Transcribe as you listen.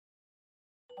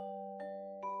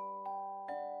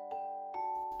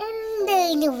In the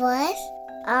universe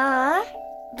are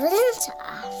billions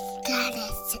of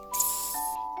galaxies.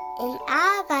 In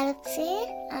our galaxy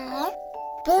are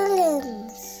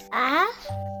billions of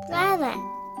planets.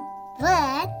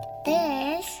 But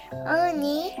there's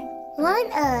only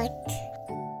one Earth.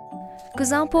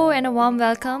 Kuzampo and a warm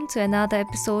welcome to another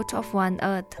episode of One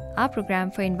Earth, our program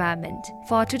for environment.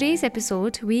 For today's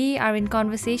episode, we are in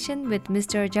conversation with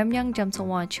Mr Jamyang Jamtsho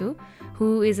Wangchuk,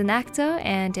 who is an actor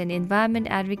and an environment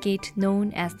advocate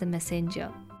known as the Messenger.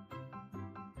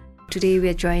 Today we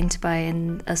are joined by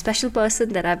a special person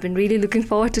that I've been really looking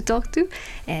forward to talk to.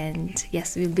 And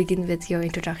yes, we'll begin with your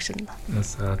introduction.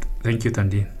 Yes, thank you,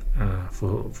 Tandine,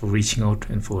 for reaching out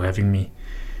and for having me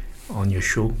on your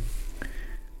show.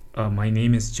 My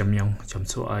name is Jamyang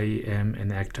Jamtsho. I am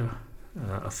an actor,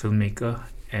 a filmmaker,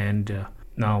 and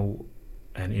now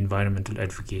an environmental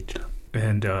advocate.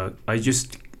 And I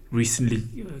just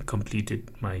recently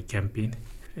completed my campaign.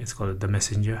 It's called The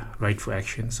Messenger, Right for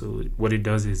Action. So what it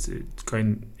does is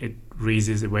it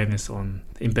raises awareness on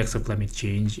the impacts of climate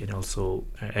change and also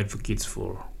advocates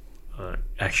for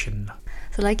action.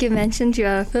 So like you mentioned, you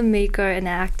are a filmmaker and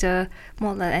an actor,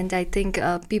 and I think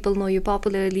people know you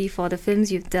popularly for the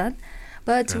films you've done.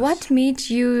 But Yes. what made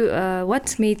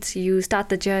you start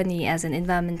the journey as an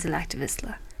environmental activist?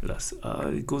 Yes,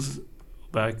 it goes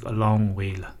back a long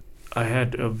way. I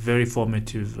had a very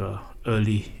formative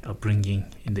early upbringing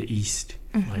in the East.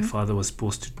 My father was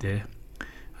posted there,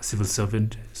 a civil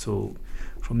servant. So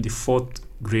from the 4th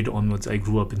grade onwards, I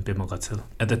grew up in Pemakatsal.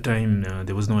 At the time,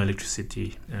 there was no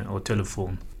electricity or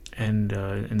telephone. And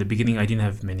in the beginning, I didn't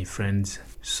have many friends.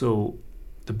 So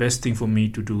the best thing for me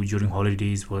to do during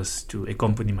holidays was to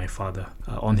accompany my father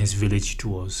on his village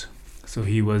tours. So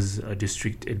he was a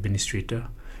district administrator,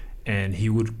 and he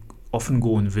would often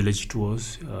go on village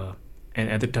tours. And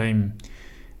at the time,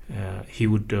 he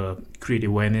would create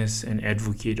awareness and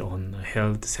advocate on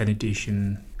health,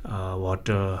 sanitation,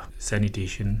 water,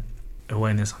 sanitation,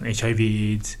 awareness on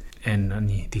HIV/AIDS, and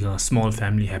the small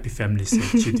family, happy families.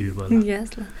 Yes.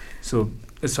 So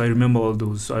I remember all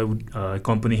those. So I would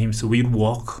accompany him. So we'd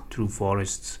walk through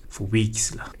forests for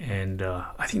weeks. And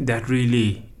I think that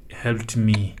really helped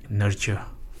me nurture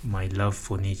my love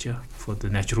for nature, for the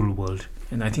natural world.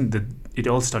 And I think that it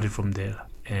all started from there.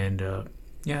 And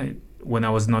when I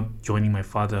was not joining my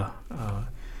father,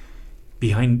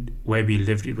 behind where we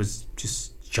lived, it was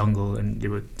just jungle, and there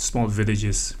were small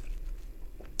villages.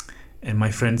 And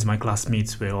my friends, my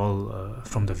classmates were all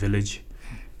from the village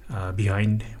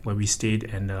behind where we stayed,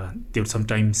 and they would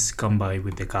sometimes come by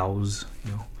with their cows,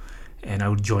 and I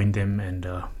would join them. And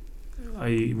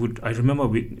I remember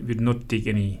we'd not take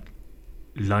any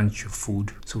lunch or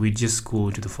food, so we'd just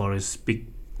go to the forest, pick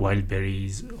wild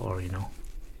berries, or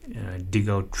dig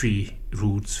out tree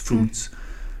roots, fruits.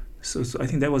 So I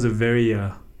think that was a very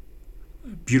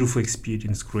beautiful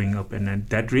experience growing up, and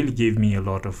that really gave me a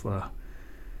lot of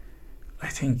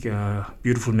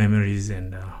beautiful memories,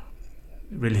 and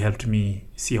really helped me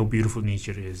see how beautiful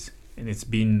nature is. And it's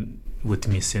been with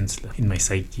me since, in my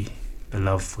psyche, the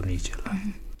love for nature.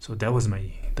 So that was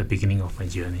the beginning of my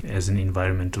journey as an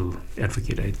environmental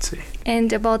advocate, I'd say.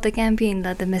 And about the campaign,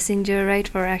 the Messenger, Right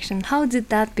for Action, how did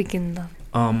that begin?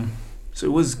 So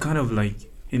it was kind of like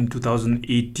in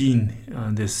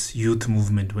 2018, this youth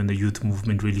movement, when the youth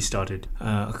movement really started.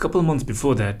 A couple of months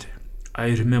before that, I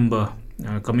remember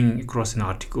coming across an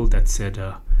article that said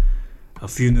a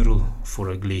funeral for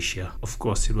a glacier. Of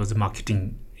course, it was a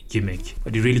marketing gimmick,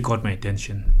 but it really caught my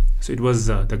attention. So it was,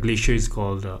 the glacier is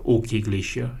called OK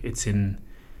Glacier. It's in,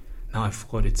 now I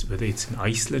forgot whether it's in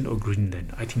Iceland or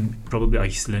Greenland. I think probably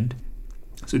Iceland.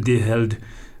 So they held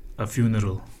a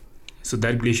funeral. So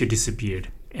that glacier disappeared.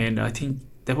 And I think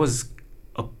that was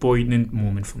a poignant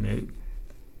moment for me.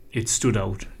 It stood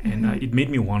out, and it made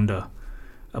me wonder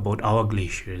about our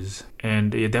glaciers.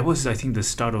 And that was, I think, the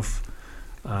start of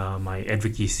my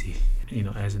advocacy,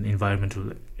 as an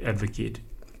environmental advocate.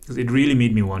 Because it really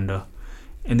made me wonder.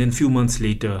 And then a few months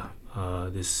later,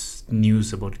 this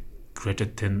news about Greta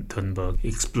Thunberg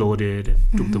exploded and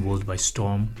took the world by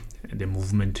storm. And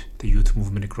the youth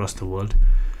movement across the world.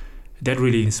 That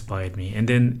really inspired me. And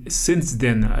then since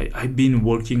then, I've been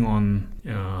working on,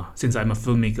 since I'm a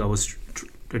filmmaker, I was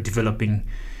developing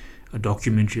a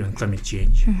documentary on climate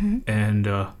change. And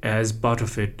as part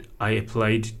of it, I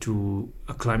applied to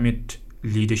a climate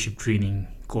leadership training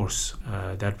course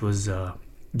that was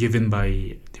given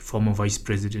by the former vice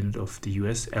president of the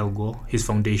US, Al Gore, his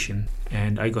foundation.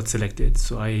 And I got selected.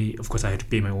 So I had to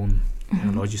pay my own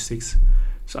logistics.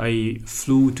 So I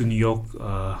flew to New York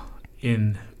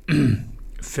in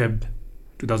Feb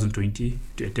 2020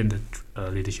 to attend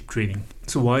the leadership training.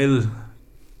 So while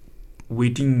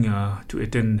waiting to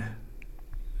attend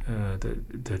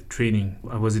the training,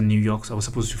 I was in New York. So I was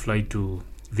supposed to fly to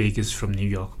Vegas from New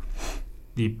York.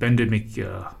 The pandemic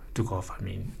took off. I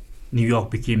mean, New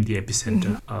York became the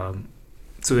epicenter.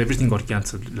 So everything got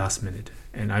cancelled last minute,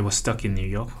 and I was stuck in New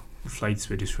York. Flights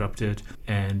were disrupted,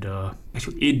 and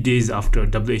actually 8 days after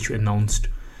WHO announced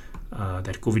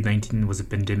that COVID-19 was a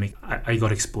pandemic, I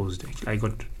got exposed. Actually, I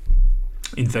got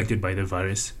infected by the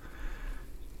virus,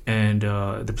 and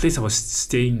the place I was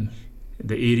staying,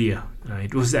 the area,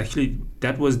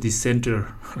 that was the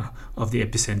center of the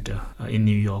epicenter in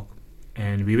New York,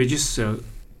 and we were just 2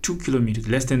 kilometers,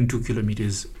 less than 2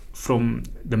 kilometers from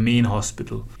the main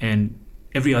hospital, and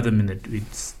every other minute we'd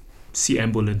see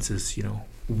ambulances,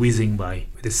 whizzing by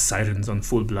with the sirens on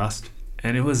full blast.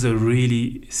 And it was a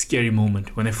really scary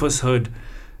moment. When I first heard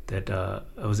that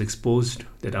I was exposed,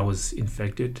 that I was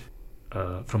infected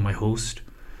from my host,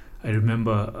 I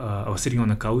remember I was sitting on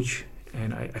the couch,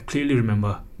 and I clearly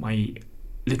remember my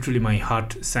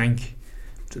heart sank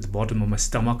to the bottom of my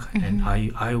stomach, and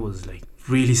I was like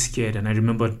really scared. And I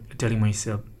remember telling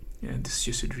myself, yeah, this is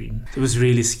just a dream. It was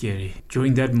really scary.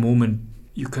 During that moment,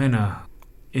 you kind of,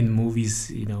 in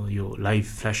movies, your life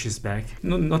flashes back.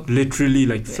 Not literally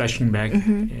like flashing back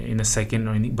in a second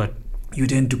or anything, but you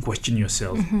tend to question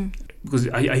yourself. Because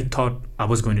I thought I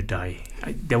was going to die.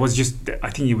 I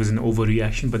think it was an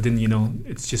overreaction, but then,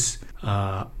 it's just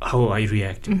how I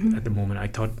react at the moment. I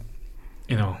thought,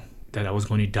 that I was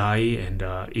going to die, and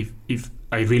if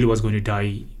I really was going to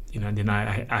die, then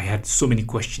I had so many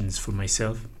questions for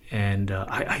myself, and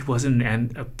I wasn't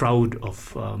proud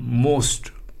of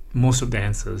most of the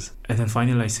answers. And then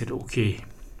finally I said, okay.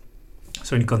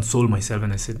 So I console myself,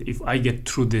 and I said, if I get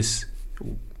through this,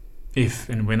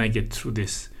 when I get through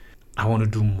this, I want to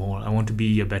do more. I want to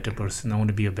be a better person. I want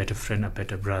to be a better friend, a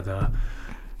better brother.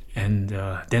 And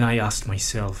then I asked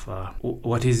myself,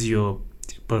 what is your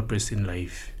purpose in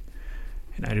life?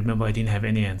 And I remember I didn't have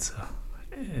any answer.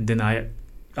 And then I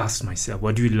asked myself,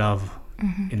 what do you love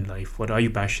in life? What are you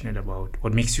passionate about?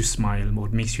 What makes you smile?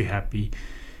 What makes you happy?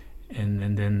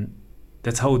 And then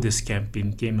that's how this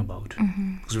campaign came about.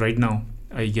 Because right now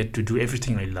I get to do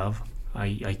everything I love.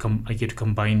 I get to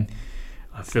combine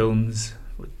films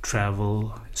with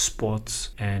travel,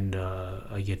 sports, and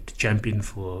I get to champion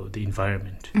for the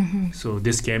environment. So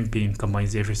this campaign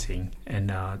combines everything,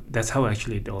 and that's how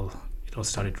actually it all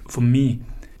started. For me,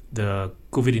 the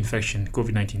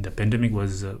COVID-19, the pandemic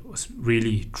was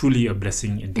really, truly a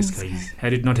blessing in disguise.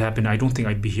 Had it not happened, I don't think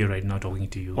I'd be here right now talking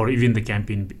to you, or even the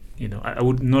campaign. I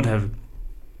would not have.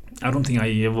 I don't think I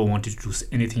ever wanted to do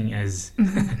anything as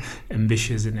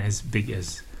ambitious and as big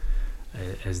as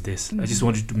this. I just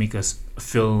wanted to make a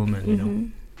film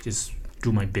and just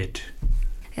do my bit.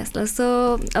 Yes,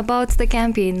 so about the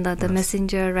campaign, the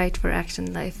Messenger Right for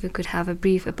Action, if we could have a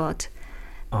brief about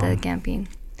the campaign.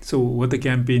 So what the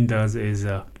campaign does is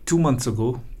 2 months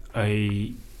ago,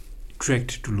 I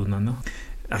trekked to Lunana.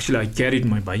 Actually, I carried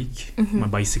my bike, my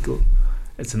bicycle.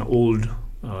 It's an old,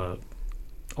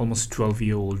 almost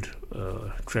 12-year-old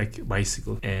trek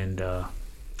bicycle, and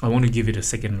I want to give it a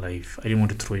second life. I didn't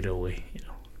want to throw it away.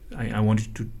 I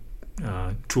wanted to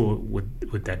tour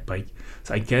with that bike.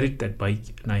 So I carried that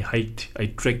bike and I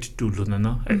trekked to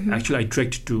Lunana. I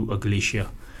trekked to a glacier,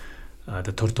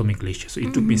 the Tortomi Glacier. So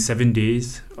it took me 7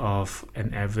 days of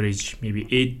an average, maybe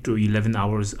 8 to 11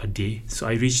 hours a day. So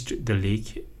I reached at the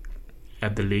lake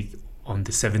on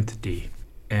the 7th day.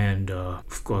 And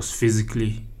of course,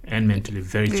 physically and mentally,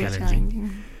 very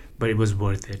challenging. But it was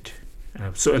worth it.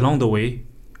 So along the way,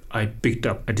 I picked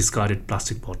up a discarded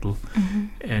plastic bottle,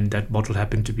 and that bottle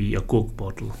happened to be a Coke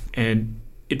bottle. And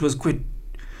it was quite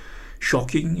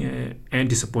shocking and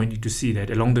disappointing to see that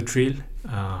along the trail,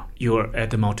 you're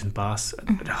at a mountain pass,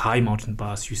 at a high mountain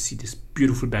pass, you see this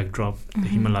beautiful backdrop, the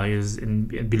Himalayas,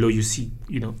 and below you see,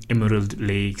 emerald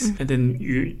lakes. And then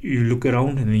you look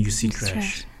around and then you see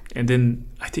trash. And then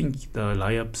I think the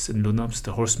Layups and Lunaps,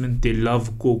 the horsemen, they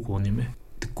love Coke onime.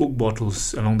 The Coke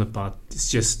bottles along the path, it's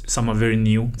just, some are very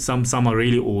new, some are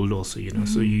really old also,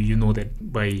 so you know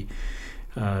that by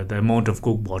the amount of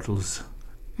Coke bottles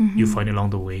you find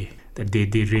along the way, that they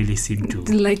really seem to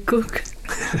like Coke.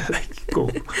 like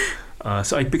Coke.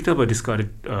 So I picked up a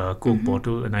discarded Coke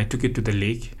bottle, and I took it to the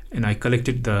lake, and I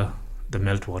collected the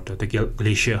meltwater, the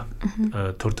glacier,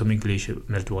 Tortomi Glacier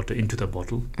meltwater into the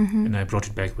bottle, and I brought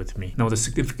it back with me. Now the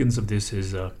significance of this is,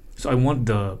 so I want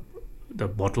the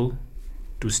bottle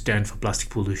to stand for plastic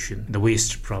pollution, the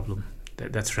waste problem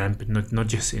that's rampant, not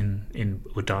just in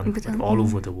Bhutan, but all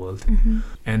over the world.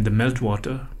 And the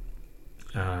meltwater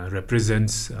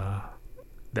represents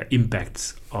the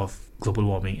impacts of global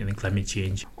warming and climate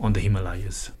change on the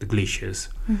Himalayas, the glaciers.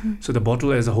 So the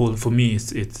bottle as a whole, for me,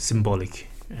 it's symbolic.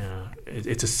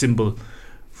 It's a symbol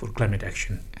for climate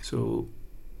action. So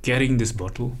carrying this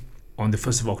bottle, on the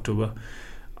 1st of October,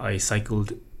 I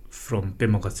cycled from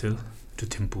Pemakatil to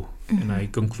Thimphu, and I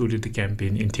concluded the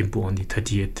campaign in Thimphu on the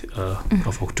 30th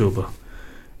of October.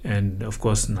 And of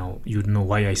course, now you know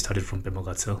why I started from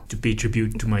Pemakatil, to pay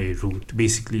tribute to my route.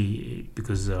 Basically,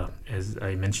 because as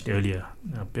I mentioned earlier,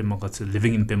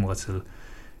 living in Pemakatil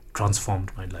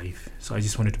transformed my life. So I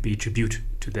just wanted to pay tribute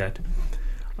to that.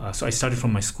 So I started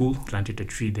from my school, planted a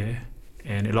tree there,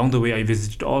 and along the way I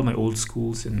visited all my old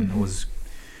schools, and I was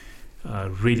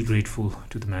really grateful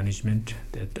to the management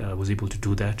that I was able to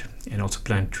do that, and also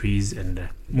plant trees, and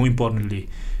more importantly,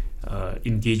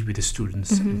 engage with the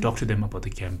students and talk to them about the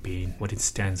campaign, what it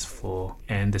stands for,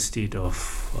 and the state of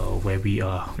where we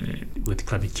are with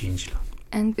climate change.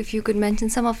 And if you could mention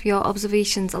some of your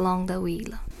observations along the way.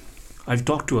 I've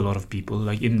talked to a lot of people.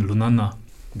 Like in Lunana,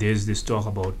 there's this talk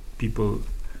about people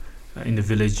in the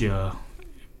village,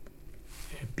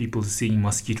 people seeing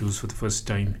mosquitoes for the first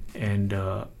time, and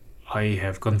I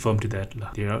have confirmed that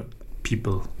there are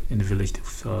people in the village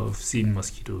who've seen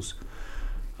mosquitoes.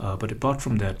 But apart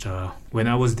from that, when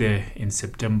I was there in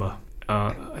September,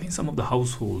 I think some of the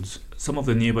households, some of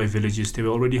the nearby villages, they were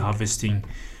already harvesting.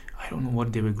 I don't know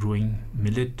what they were growing,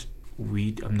 millet,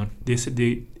 wheat. They said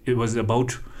it was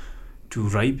about to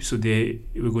ripe, so they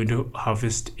were going to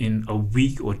harvest in a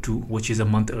week or two, which is a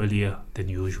month earlier than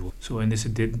usual. So, and they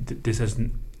said this has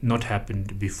not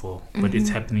happened before, but it's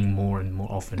happening more and more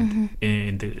often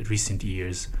in the recent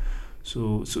years.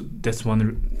 So that's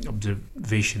one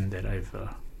observation that I've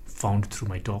found through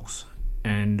my talks.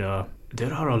 And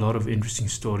there are a lot of interesting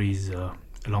stories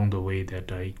along the way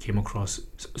that I came across.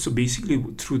 So basically,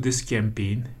 through this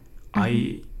campaign,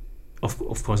 I,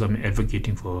 of course, I'm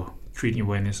advocating for creating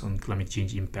awareness on climate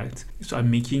change impacts. So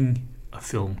I'm making a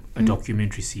film, a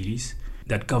documentary series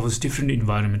that covers different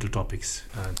environmental topics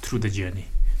through the journey.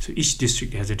 So each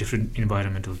district has a different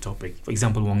environmental topic. For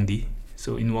example, Wangdi.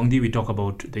 So in Wangdi, we talk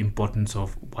about the importance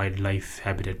of wildlife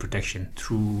habitat protection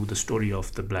through the story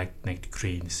of the black-necked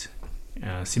cranes.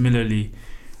 Similarly,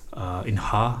 in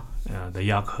Ha, the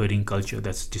yak herding culture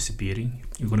that's disappearing.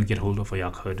 You're going to get hold of a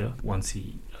yak herder once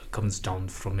he comes down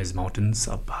from his mountains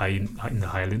up high in the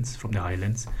highlands, from the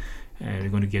highlands, and we're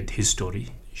going to get his story,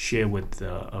 share with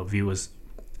our viewers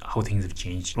how things have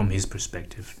changed from his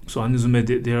perspective. So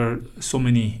Anuzume, there are so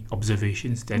many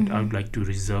observations that I would like to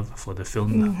reserve for the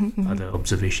film. Other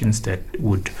observations that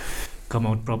would come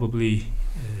out probably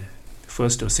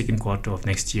first or second quarter of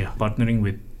next year, partnering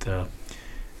with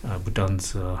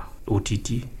Bhutan's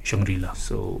OTT, Shangri-La.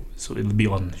 So it'll be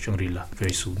on Shangri-La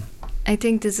very soon. I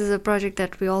think this is a project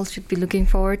that we all should be looking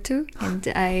forward to, and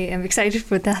I am excited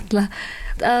for that.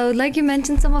 Like you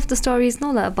mentioned, some of the stories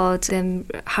about them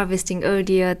harvesting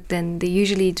earlier than they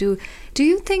usually do. Do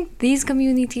you think these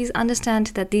communities understand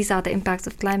that these are the impacts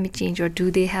of climate change, or do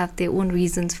they have their own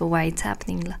reasons for why it's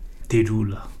happening? They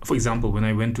do. For example, when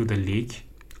I went to the lake,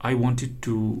 I wanted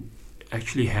to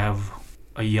actually have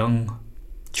a young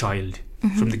child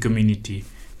from the community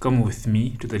come with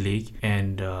me to the lake,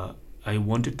 and I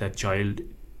wanted that child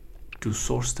to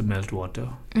source the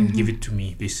meltwater and give it to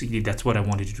me. Basically, that's what I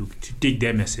wanted to do, to take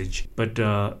their message. But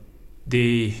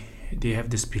they have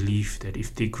this belief that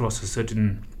if they cross a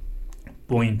certain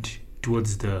point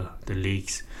towards the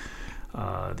lakes,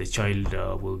 the child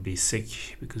will be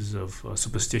sick because of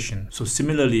superstition. So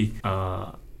similarly,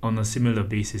 on a similar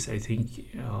basis, I think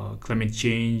climate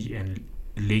change and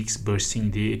lakes bursting,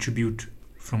 they attribute,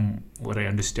 from what I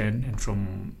understand and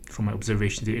from my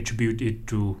observation, they attribute it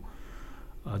to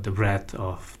the wrath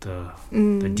of the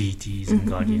deities and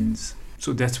guardians.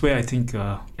 So that's where I think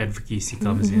advocacy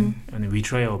comes in, and we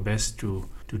try our best to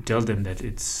tell them that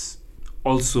it's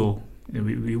also,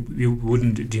 we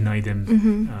wouldn't deny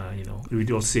them. We'd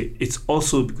all say it's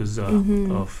also because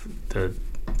of the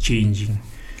changing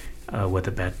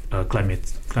weather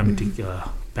climatic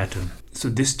pattern. So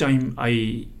this time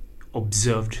I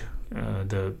observed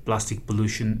the plastic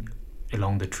pollution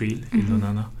along the trail in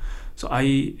Lunana. So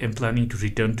I am planning to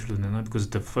return to Lunana because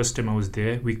the first time I was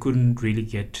there, we couldn't really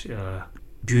get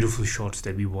beautiful shots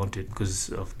that we wanted because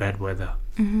of bad weather.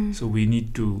 So we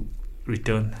need to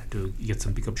return to get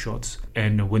some pickup shots.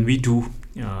 And when we do,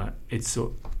 it's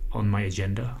on my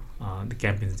agenda, the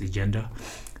campaign's agenda,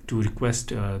 to request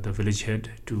the village head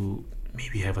to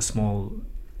maybe have a small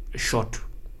short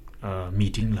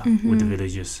meeting with the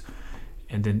villagers,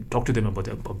 and then talk to them about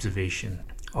the observation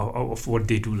of what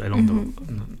they do along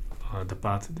the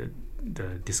path, the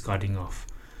discarding of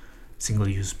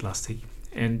single-use plastic,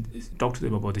 and talk to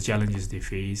them about the challenges they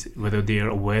face, whether they are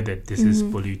aware that this is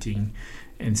polluting,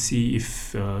 and see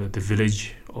if the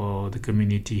village or the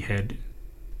community head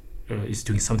is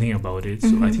doing something about it.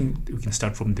 So I think we can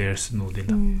start from there slowly.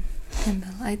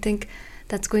 I think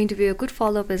that's going to be a good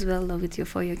follow-up as well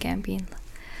for your campaign.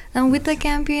 Now, with the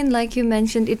campaign, like you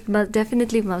mentioned, it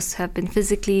definitely must have been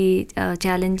physically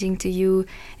challenging to you,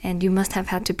 and you must have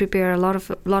had to prepare a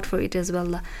lot for it as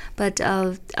well. But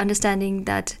understanding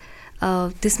that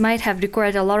this might have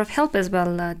required a lot of help as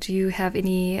well. Did you have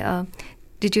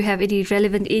any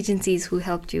relevant agencies who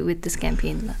helped you with this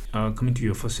campaign? Coming to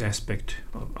your first aspect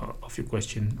of your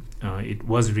question, it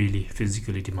was really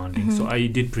physically demanding. So I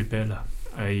did prepare.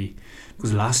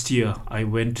 Because last year I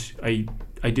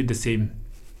did the same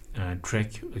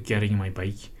trek carrying my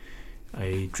bike.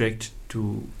 I trekked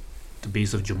to the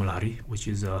base of Jumalari, which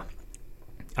is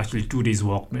actually 2 days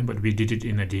walk, but we did it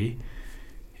in a day,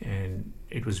 and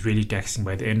it was really taxing.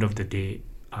 By the end of the day,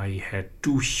 I had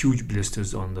 2 huge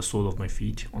blisters on the sole of my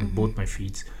feet, on both my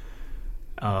feet,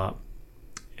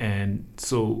 and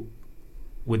so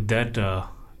with that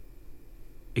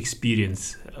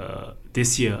experience,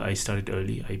 this year I started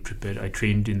early. I prepared, I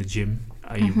trained in the gym,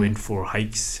 I went for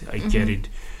hikes, I carried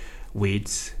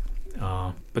weights,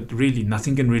 but really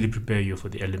nothing can really prepare you for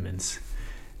the elements,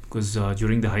 because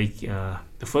during the hike,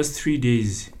 the first 3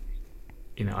 days,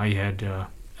 I had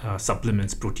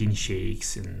supplements, protein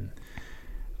shakes and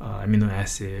amino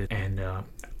acid, and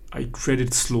I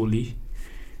treaded slowly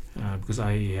because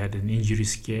I had an injury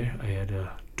scare. I had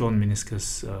a torn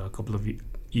meniscus a couple of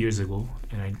years ago,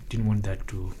 and I didn't want that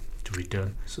to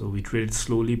return. So we treaded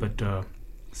slowly, but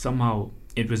somehow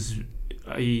it was.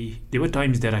 There were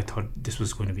times that I thought this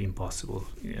was going to be impossible,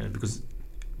 because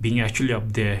being actually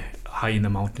up there high in the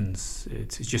mountains,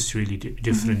 it's just really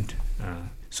different.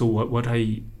 So what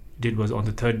I did was, on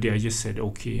the 3rd day, I just said,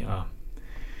 okay,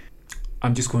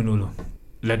 I'm just going to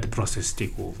let the process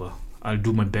take over. I'll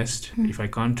do my best. If I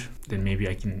can't, then maybe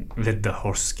I can let the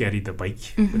horse carry the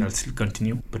bike, but I'll still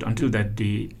continue. But until that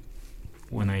day,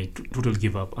 when I totally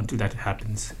give up, until that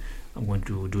happens, I'm going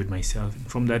to do it myself.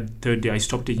 From that 3rd day, I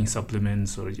stopped taking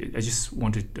supplements, or I just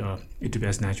wanted it to be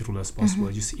as natural as possible.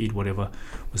 I just ate whatever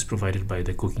was provided by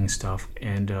the cooking staff.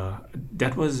 And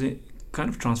that was kind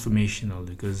of transformational,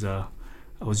 because I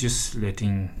was just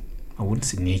letting, I wouldn't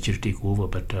say nature take over,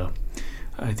 but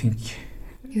I think...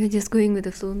 You were just going with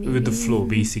the flow, maybe. With the flow,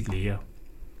 basically, yeah.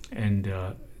 And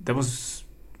that was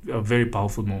a very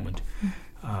powerful moment.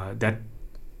 That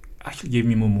actually gave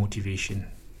me more motivation.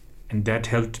 And that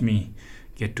helped me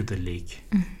get to the lake.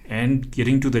 And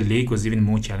getting to the lake was even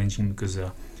more challenging, because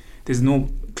there's no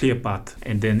clear path.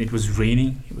 And then it was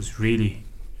raining. It was really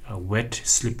wet,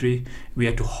 slippery. We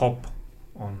had to hop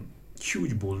on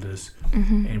huge boulders,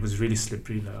 and it was really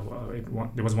slippery.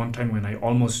 There was one time when I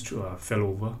almost fell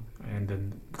over, and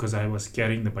then because I was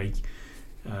carrying the bike,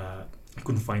 I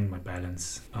couldn't find my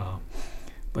balance.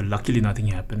 But luckily nothing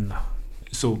happened.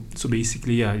 So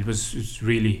basically, yeah, it was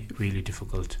really, really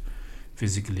difficult,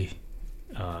 physically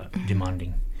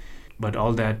demanding. But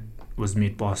all that was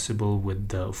made possible with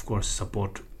the, of course,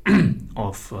 support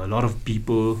of a lot of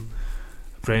people,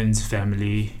 friends,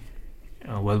 family,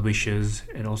 well-wishers,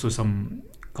 and also some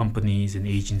companies and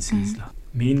agencies.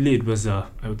 Mainly it was, I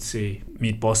would say,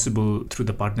 made possible through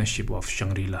the partnership of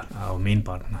Shangri-La, our main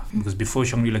partner. Because before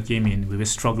Shangri-La came in, we were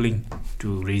struggling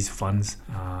to raise funds.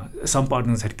 Some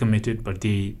partners had committed, but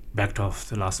they backed off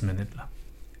the last minute.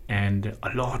 And a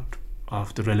lot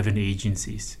of the relevant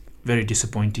agencies, very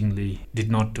disappointingly,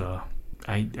 did not,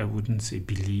 I wouldn't say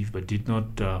believe, but they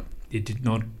did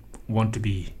not want to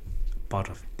be part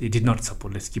of it. They did not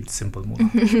support. Let's keep it simple more.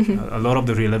 A lot of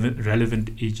the relevant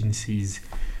agencies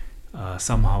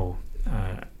somehow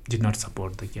did not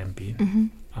support the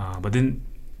campaign. But then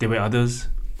there were others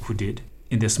who did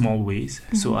in their small ways.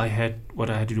 So I had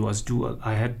to do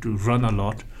I had to run a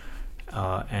lot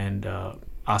and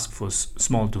ask for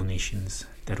small donations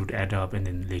that would add up and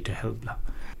then later help.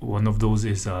 One of those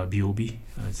is BOB.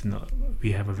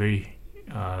 We have a very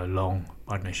long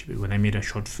partnership. When I made a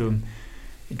short film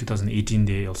in 2018,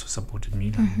 they also supported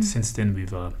me. Since then,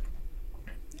 we've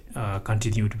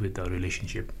continued with our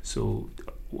relationship. So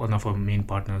one of our main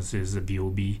partners is the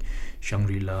BOB,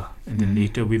 Shangri-La, and then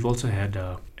later we've also had.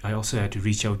 I also had to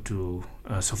reach out to.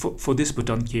 So for this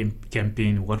Bhutan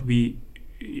campaign, what we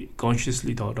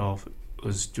consciously thought of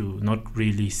was to not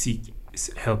really seek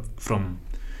help from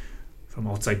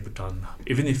outside Bhutan.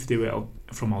 Even if they were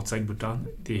from outside Bhutan,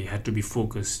 they had to be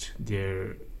focused.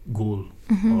 Their goal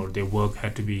or their work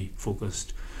had to be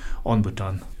focused on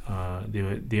Bhutan.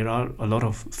 There are a lot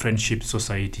of friendship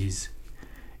societies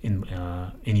in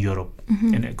Europe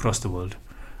and across the world.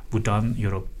 Bhutan,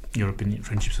 European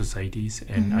Friendship Societies,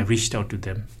 and I reached out to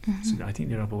them. So I think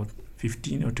there are about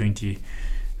 15 or 20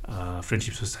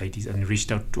 friendship societies, and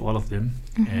reached out to all of them,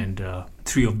 and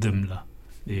 3 of them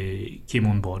they came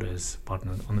on board as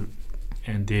partners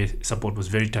and their support was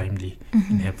very timely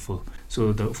and helpful. So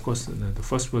of course the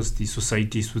first was the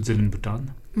Society Switzerland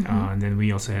Bhutan, and then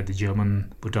we also had the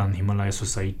German Bhutan Himalaya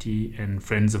Society and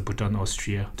Friends of Bhutan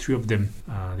Austria. 3 of them,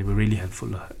 they were really helpful.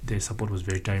 Their support was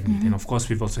very timely. And of course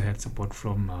we've also had support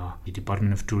from the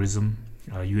Department of Tourism,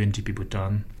 UNTP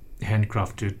Bhutan,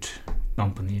 handcrafted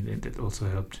company that also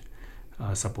helped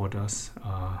support us.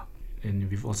 And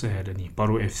we've also had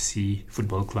Paro FC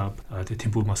Football Club, the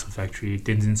Thimphu Muscle Factory,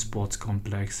 Tenzin Sports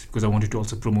Complex, because I wanted to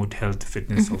also promote health,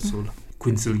 fitness also.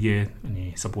 Quinsilge,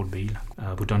 support bail.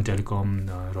 Bhutan Telecom,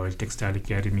 Royal Textile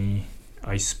Academy,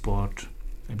 iSport.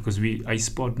 Because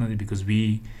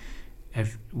we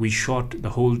shot the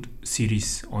whole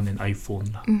series on an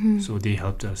iPhone. So they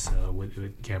helped us with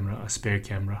a spare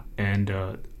camera. And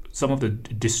some of the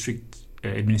district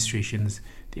administrations,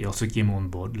 they also came on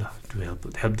board to help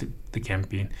the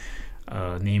campaign,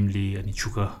 namely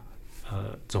Chuka,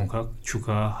 Dzongkhag,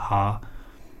 Chuka, Ha,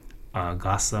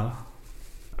 Gasa,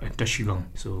 and Tashigang.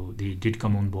 So they did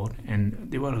come on board,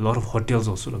 and there were a lot of hotels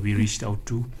also that we reached out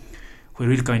to, who were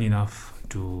really kind enough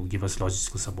to give us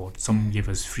logistical support. Some gave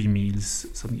us free meals,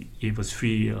 some gave us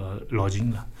free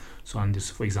lodging. So on this,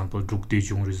 for example, Druk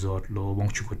Dejung Resort, Lo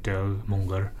Wangchuk Hotel,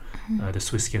 Mongar, the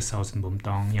Swiss Guest House in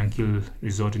Bumtang, Yangkil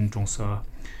Resort in Chongsa,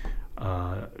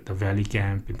 the Valley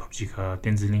Camp in Phapjika,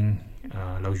 Tenziling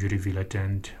Luxury Villa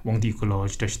Tent, Wangdi Eco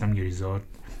Lodge, Tashnamgi Resort,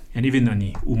 and even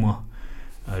Uma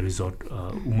Resort,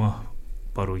 Uma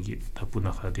Parogi,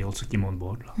 Punakha, they also came on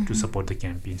board to support the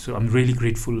campaign. So I'm really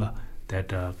grateful that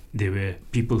there were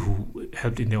people who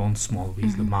helped in their own small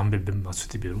ways, the Mambebim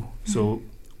Masutibiru. So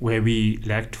where we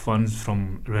lacked funds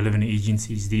from relevant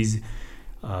agencies, these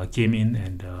came in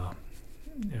and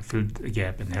filled the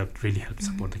gap and really helped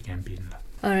support the campaign.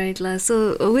 All right,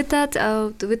 so with that,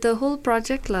 with the whole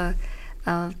project,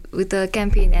 with the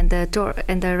campaign and the tour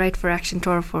and the Right for Action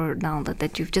tour for now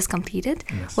that you've just completed,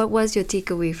 Yes. What was your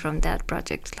takeaway from that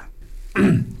project?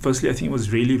 Firstly, I think it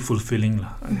was really fulfilling.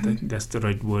 I think that's the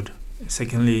right word.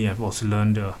 Secondly, I've also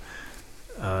learned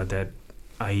that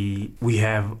we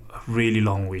have a really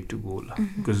long way to go.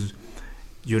 Because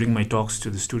during my talks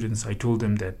to the students, I told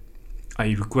them that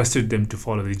I requested them to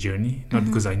follow the journey, not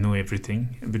because I know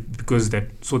everything, but because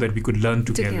so that we could learn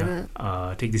together.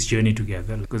 Take this journey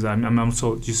together. Because I'm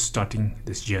also just starting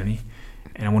this journey,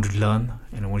 and I want to learn,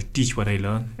 and I want to teach what I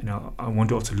learn, and I want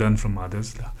to also learn from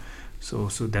others. So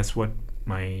that's what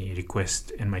my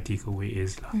request and my takeaway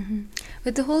is.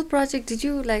 With the whole project, did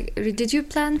you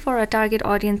plan for a target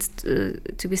audience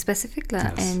to be specific?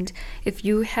 Yes. And if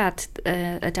you had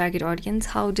a target audience,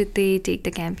 how did they take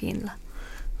the campaign?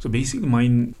 So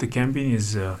basically, the campaign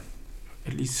is, at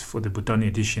least for the Bhutan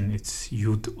edition, it's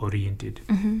youth-oriented.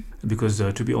 Because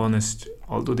to be honest,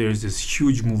 although there is this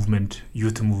huge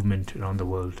youth movement around the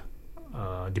world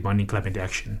demanding climate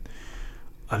action,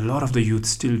 a lot of the youth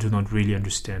still do not really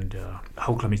understand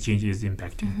how climate change is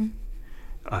impacting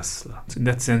us. So in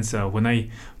that sense, my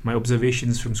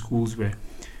observations from schools where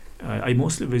I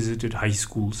mostly visited high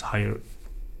schools, higher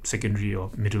secondary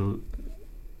or middle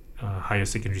higher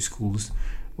secondary schools,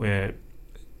 where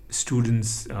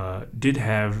students did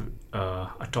have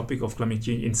a topic of climate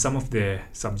change in some of their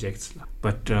subjects.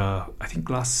 But I think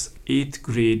class 8th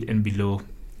grade and below,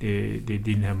 they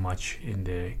didn't have much in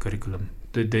their curriculum.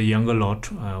 The younger lot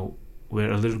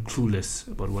were a little clueless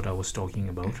about what I was talking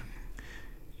about.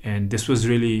 And this was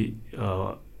really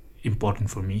important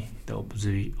for me, the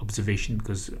observation,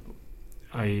 because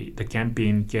the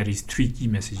campaign carries 3 key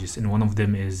messages, and one of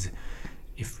them is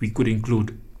if we could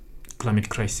include climate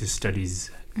crisis studies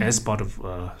as part of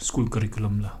school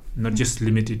curriculum, not just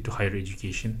limited to higher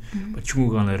education, but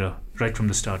right from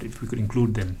the start, if we could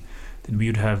include them, then we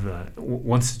would have,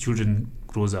 once the children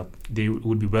grows up, they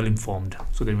would be well informed,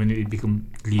 so that when they become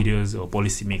leaders or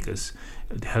policymakers,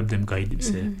 help them guide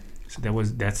themselves. So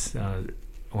that's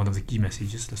one of the key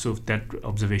messages. So that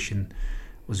observation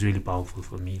was really powerful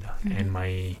for me, and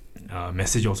my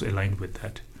message also aligned with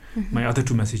that. My other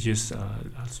 2 messages, I'll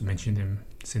also mention them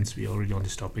since we're already on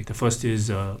this topic. The first is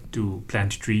to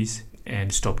plant trees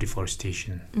and stop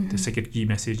deforestation. The second key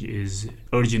message is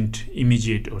urgent,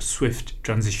 immediate, or swift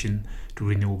transition to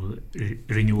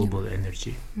renewable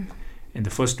energy. And the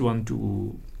first one,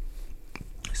 to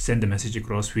send the message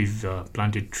across, we've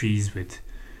planted trees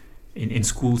in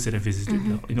schools that I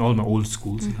visited, in all my old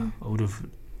schools. I would have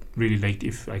really liked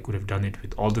if I could have done it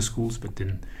with all the schools, but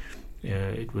then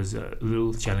It was a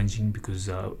little challenging because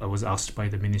I was asked by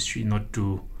the ministry not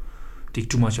to take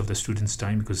too much of the students'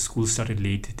 time because school started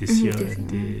late this year, and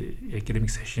the academic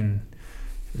session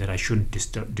that I shouldn't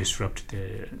disrupt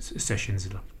the sessions.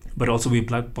 But also we're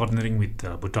partnering with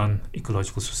Bhutan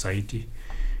Ecological Society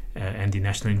and the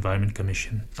National Environment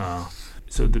Commission.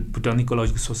 So the Bhutan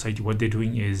Ecological Society, what they're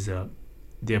doing is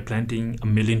they're planting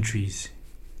 1 million trees,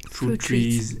 fruit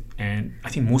trees, and I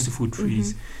think mostly fruit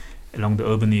trees along the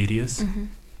urban areas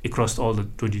across all the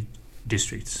 20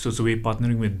 districts. So we're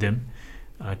partnering with them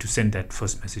to send that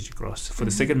first message across. For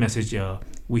the second message,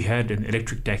 we had an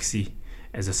electric taxi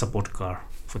as a support car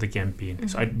for the campaign.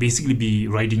 So I'd basically be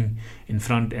riding in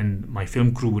front, and my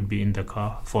film crew would be in the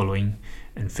car following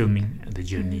and filming the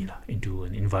journey into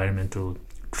an environmental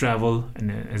travel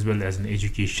and as well as an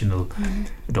educational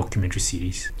documentary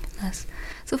series. Yes.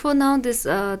 So for now, this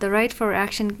the Right for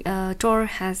Action tour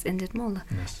has ended, Mola.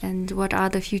 Yes. And what are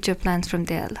the future plans from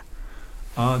there?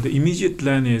 The immediate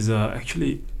plan is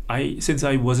actually since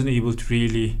I wasn't able to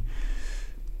really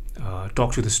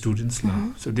talk to the students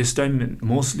now. So this time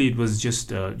mostly it was just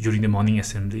during the morning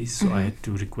assemblies. So I had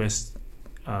to request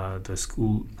the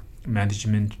school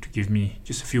management to give me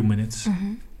just a few minutes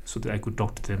so that I could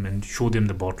talk to them and show them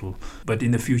the bottle. But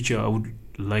in the future, I would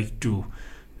like to,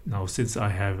 now since I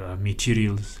have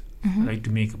materials, I'd like to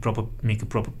make a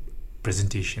proper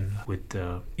presentation with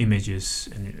images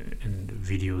and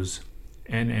videos,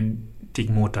 and take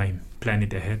more time, plan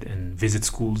it ahead, and visit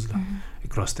schools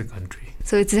across the country.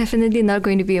 So it's definitely not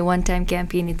going to be a one-time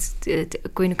campaign. It's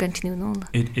going to continue, no?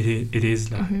 It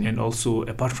is, and also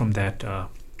apart from that,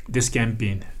 this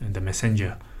campaign and the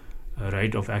messenger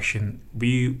right of action,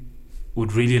 we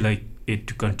would really like it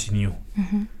to continue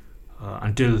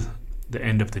until the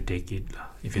end of the decade,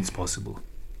 if it's possible,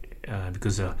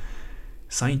 because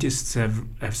scientists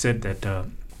have said that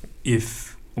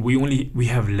if we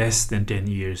have less than 10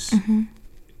 years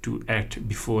to act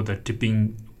before the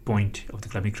tipping point of the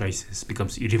climate crisis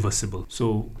becomes irreversible.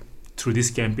 So through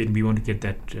this campaign, we want to get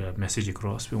that message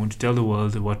across. We want to tell the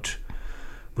world what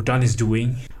Bhutan is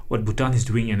doing,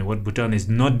 and what Bhutan is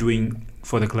not doing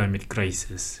for the climate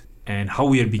crisis, and how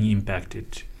we are being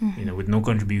impacted, with no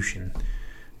contribution.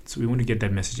 So we want to get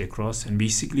that message across and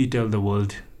basically tell the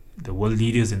world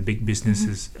leaders and big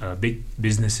businesses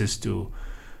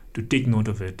to take note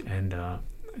of it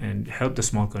and help the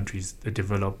small countries, the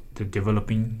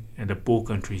developing and the poor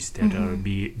countries that are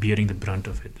bearing the brunt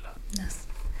of it. Yes.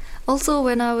 Also,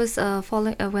 when I was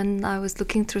when I was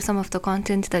looking through some of the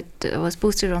content that was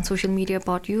posted on social media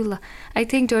about you, I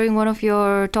think during one of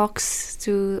your talks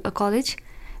to a college,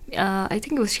 I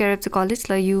think it was Sherip's college,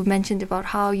 you mentioned about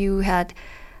how you had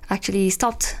actually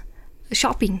stopped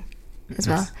shopping as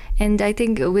well. And I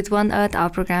think with One Earth, our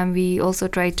program, we also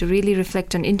tried to really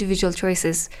reflect on individual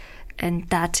choices and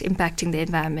that impacting the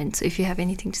environment. So if you have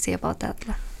anything to say about that.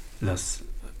 Yes,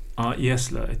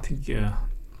 I think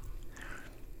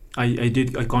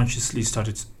I consciously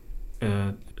stopped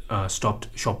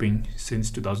shopping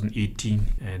since 2018,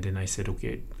 and then I said,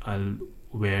 okay, I'll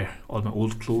wear all my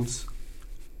old clothes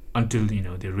until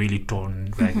they're really torn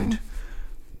and ragged.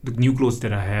 The new clothes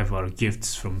that I have are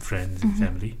gifts from friends and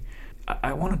family.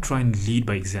 I want to try and lead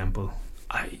by example.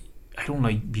 I don't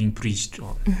like being preached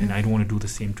on, and I don't want to do the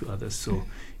same to others. So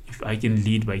if I can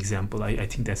lead by example, I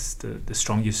think that's the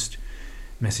strongest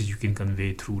message you can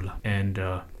convey through. And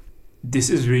this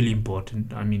is really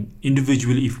important. I mean,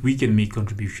 individually, if we can make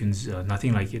contributions,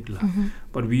 nothing like it.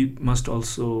 But we must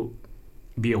also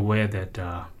be aware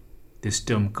that this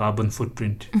term carbon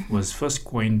footprint was first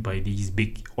coined by these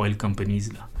big oil companies,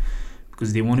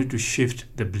 because they wanted to shift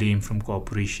the blame from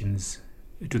corporations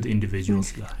to the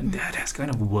individuals. And that has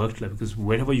kind of worked, because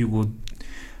wherever you go,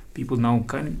 people now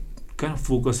kind of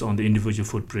focus on the individual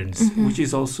footprints, which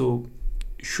is also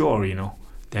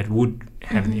that would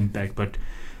have an impact. But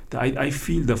I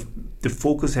feel the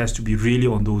focus has to be really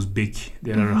on those big.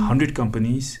 There are 100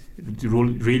 companies,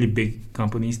 really big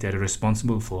companies, that are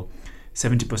responsible for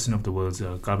 70% of the world's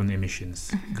carbon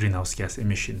emissions, greenhouse gas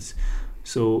emissions.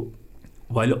 So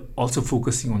while also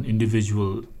focusing on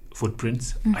individual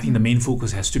footprints, I think the main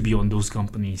focus has to be on those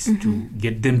companies to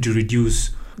get them to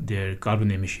reduce their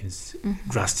carbon emissions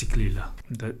drastically.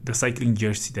 The cycling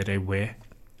jersey that I wear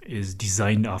is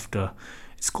designed after,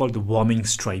 it's called the warming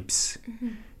stripes.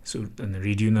 So on the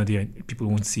radio, people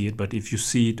won't see it, but if you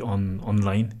see it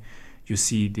online, you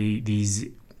see these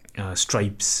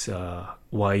stripes,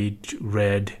 white,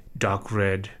 red, dark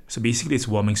red. So basically it's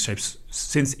warming stripes.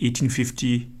 Since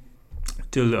 1850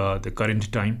 till the current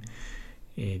time,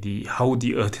 the how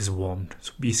the earth is warmed.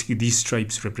 So basically these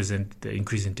stripes represent the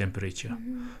increase in temperature.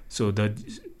 So the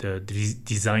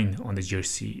design on the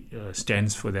jersey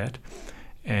stands for that.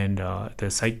 And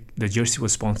the jersey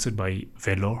was sponsored by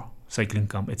Velour cycling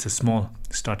company. It's a small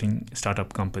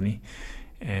startup company,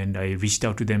 and I reached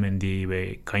out to them and they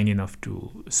were kind enough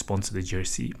to sponsor the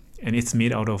jersey. And it's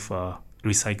made out of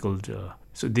recycled.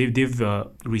 So they've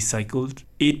recycled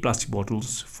 8 plastic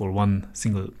bottles for one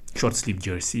single short sleeve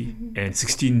jersey, and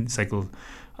 16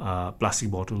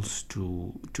 plastic bottles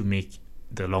to make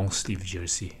the long sleeve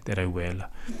jersey that I wear.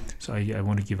 So I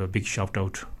want to give a big shout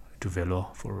out to Velour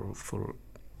for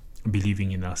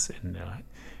believing in us and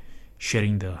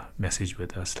sharing the message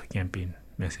with us, the campaign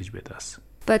message with us.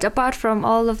 But apart from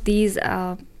all of these,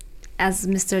 as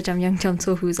Mr. Jamyang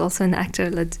Jamtsho, who is also an actor,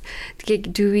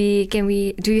 do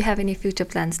you have any future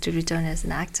plans to return as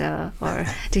an actor, or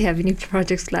do you have any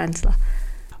projects plans?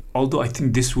 Although I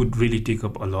think this would really take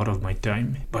up a lot of my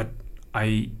time, but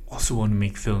I also want to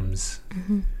make films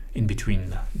in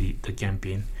between the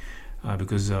campaign,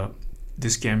 because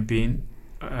this campaign,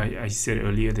 I said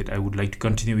earlier that I would like to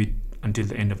continue it until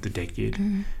the end of the decade.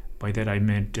 By that I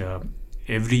meant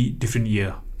every different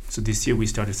year. So this year we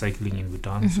started cycling in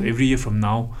Bhutan. So every year from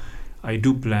now, I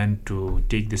do plan to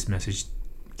take this message,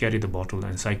 carry the bottle,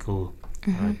 and cycle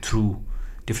through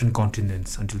different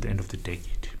continents until the end of the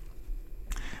decade.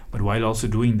 But while also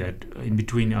doing that, in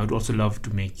between, I would also love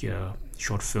to make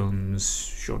short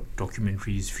films, short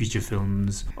documentaries, feature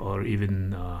films, or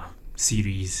even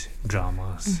series,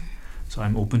 dramas. So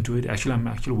I'm open to it. I'm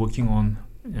actually working on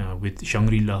with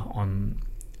Shangri-La on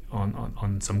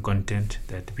some content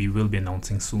that we will be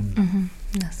announcing soon.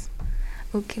 Yes.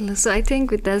 Okay, so I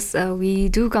think with this, we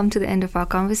do come to the end of our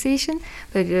conversation.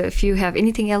 But if you have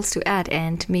anything else to add,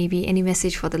 and maybe any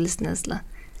message for the listeners.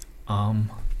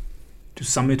 To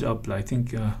sum it up, I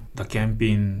think the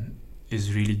campaign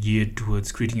is really geared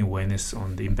towards creating awareness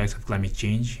on the impacts of climate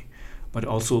change, but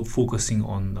also focusing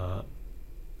on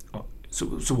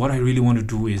so what I really want to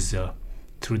do is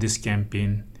through this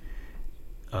campaign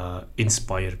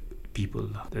inspire people.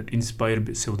 That inspire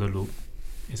Sevdalo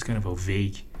is kind of a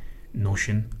vague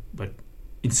notion, but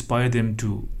inspire them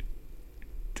to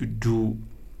do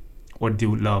what they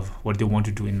would love, what they want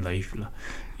to do in life.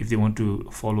 If they want to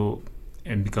follow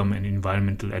and become an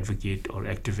environmental advocate or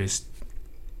activist,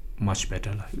 much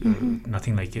better.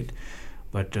 Nothing like it.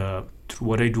 But through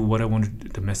what I do, what I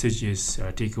want, the message is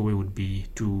takeaway would be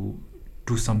to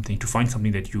do something, to find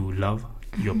something that you love,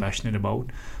 you're passionate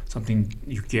about, something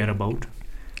you care about,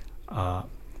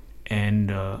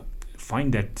 and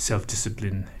find that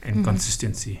self-discipline and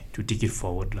consistency to take it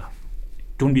forward.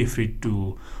 Don't be afraid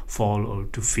to fall or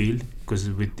to fail, because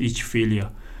with each failure,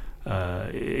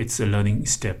 it's a learning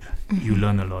step. You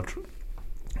learn a lot.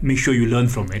 Make sure you learn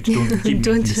from it. Don't keep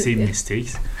making the same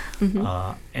mistakes.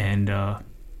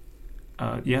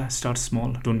 Start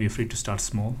small. Don't be afraid to start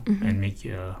small and make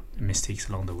mistakes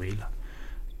along the way.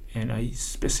 And I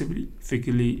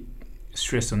specifically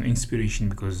stress on inspiration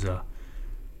because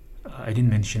I didn't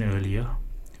mention earlier,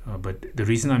 but the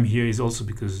reason I'm here is also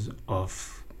because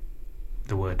of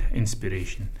the word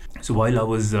inspiration. So while I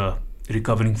was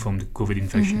recovering from the COVID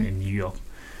infection in New York,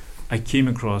 I came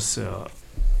across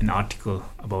an article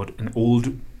about an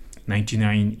old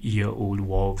 99-year-old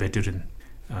war veteran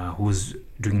who was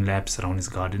doing laps around his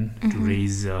garden to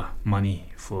raise money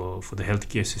for the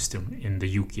healthcare system in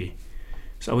the UK.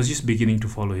 So I was just beginning to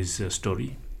follow his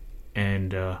story,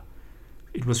 and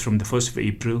it was from the 1st of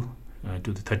April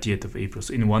to the 30th of April.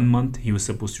 So in 1 month, he was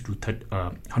supposed to do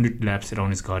 100 laps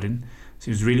around his garden. So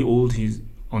he was really old, he's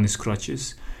on his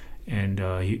crutches, and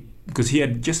because he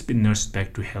had just been nursed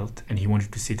back to health, and he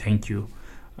wanted to say thank you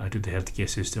to the healthcare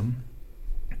system,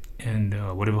 and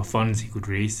whatever funds he could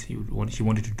raise, he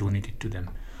wanted to donate it to them.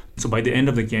 So by the end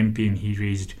of the campaign, he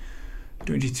raised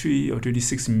 23 or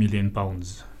 26 million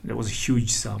pounds. That was a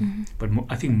huge sum. But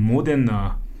I think more than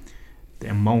the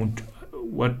amount,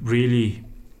 what really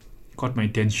caught my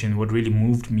attention, what really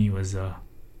moved me was the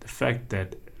fact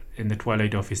that in the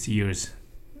twilight of his years,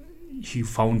 he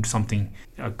found something,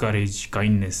 courage,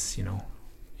 kindness,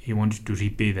 He wanted to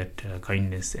repay that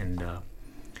kindness, and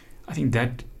I think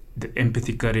that the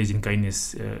empathy, courage, and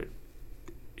kindness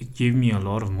it gave me a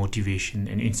lot of motivation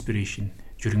and inspiration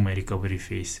during my recovery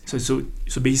phase. So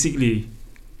basically,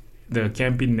 the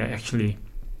campaign actually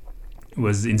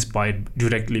was inspired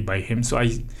directly by him. So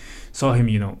I saw him,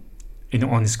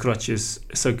 on his crutches,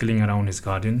 circling around his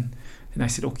garden, and I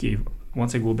said, okay,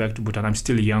 once I go back to Bhutan, I'm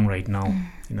still young right now.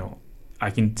 I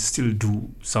can still do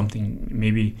something,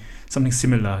 maybe something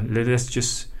similar.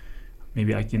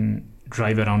 Maybe I can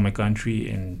drive around my country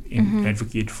and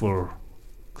advocate for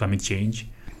climate change.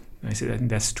 And I said, I think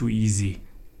that's too easy.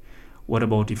 What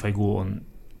about if I go on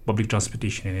public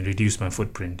transportation and reduce my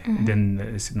footprint? And then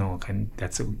I said, no,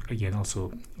 that's again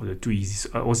also too easy. So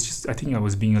I think I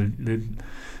was being a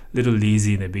little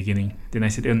lazy in the beginning. Then I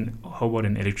said, and how about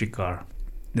an electric car?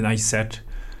 Then I sat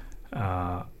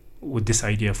with this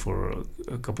idea for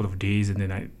a couple of days, and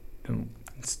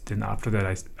then after that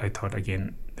I thought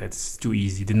again, that's too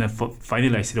easy. Then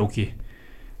finally I said, okay,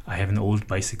 I have an old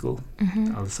bicycle.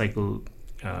 I'll cycle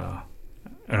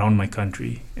around my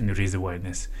country and raise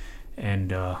awareness.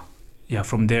 And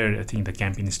from there I think the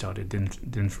campaign started.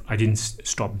 Then I didn't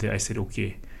stop there. I said,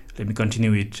 okay, let me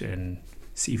continue it and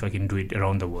see if I can do it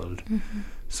around the world.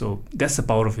 So that's the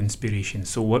power of inspiration.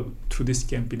 So through this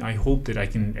campaign, I hope that I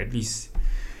can at least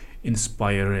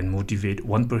inspire and motivate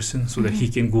one person so that he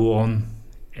can go on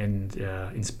and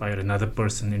inspire another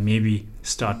person and maybe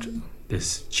start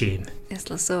this chain. Yes,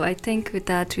 La. So I think with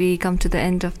that we come to the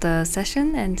end of the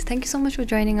session, and thank you so much for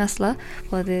joining us, La,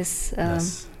 for this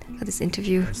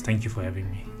interview. Yes, thank you for having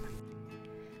me.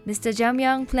 Mr.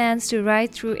 Jamyang plans to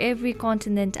ride through every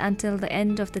continent until the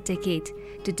end of the decade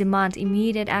to demand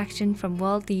immediate action from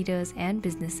world leaders and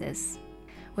businesses.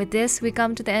 With this, we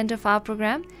come to the end of our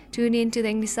program. Tune in to the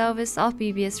English service of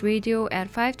PBS Radio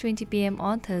at 5:20 p.m.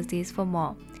 on Thursdays for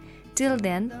more. Till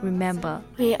then, remember,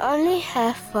 we only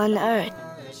have one Earth.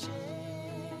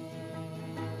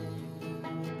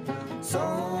 So